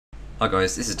Hi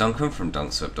guys, this is Duncan from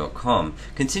dunksweb.com.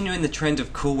 Continuing the trend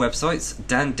of cool websites,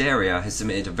 Dan Daria has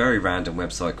submitted a very random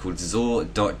website called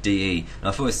Zor.de, and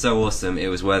I thought it was so awesome it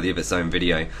was worthy of its own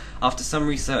video. After some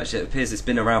research, it appears it's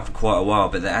been around for quite a while,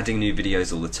 but they're adding new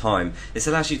videos all the time. This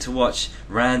allows you to watch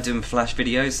random flash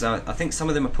videos. I think some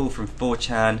of them are pulled from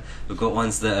 4chan. We've got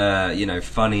ones that are,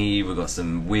 funny. We've got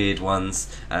some weird ones.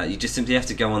 You just simply have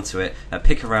to go onto it,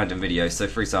 pick a random video. So,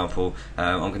 for example,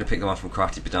 I'm going to pick the one from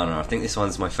Crafty Banana. I think this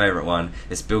one's my favourite one.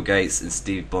 It's Bill Gates and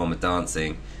Steve Ballmer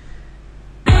dancing.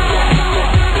 There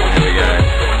we go.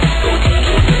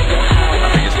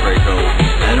 I think it's pretty cool.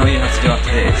 And then all you have to do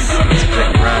after this is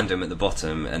click random at the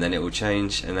bottom, and then it will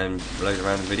change, and then load of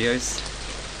random videos.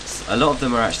 A lot of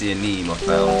them are actually a meme I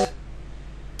found.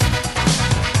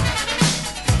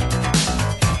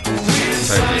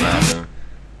 Totally random.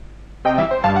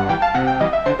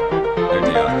 Oh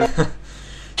dear.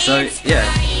 So yeah.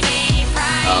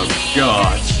 Oh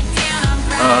god.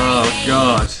 Oh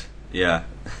god. Yeah.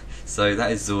 So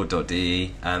that is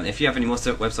Zor.de. If you have any more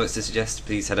websites to suggest,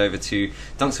 please head over to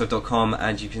dunksweb.com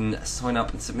and you can sign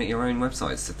up and submit your own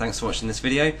websites. So thanks for watching this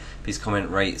video. Please comment,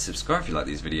 rate, subscribe if you like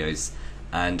these videos,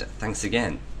 and thanks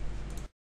again.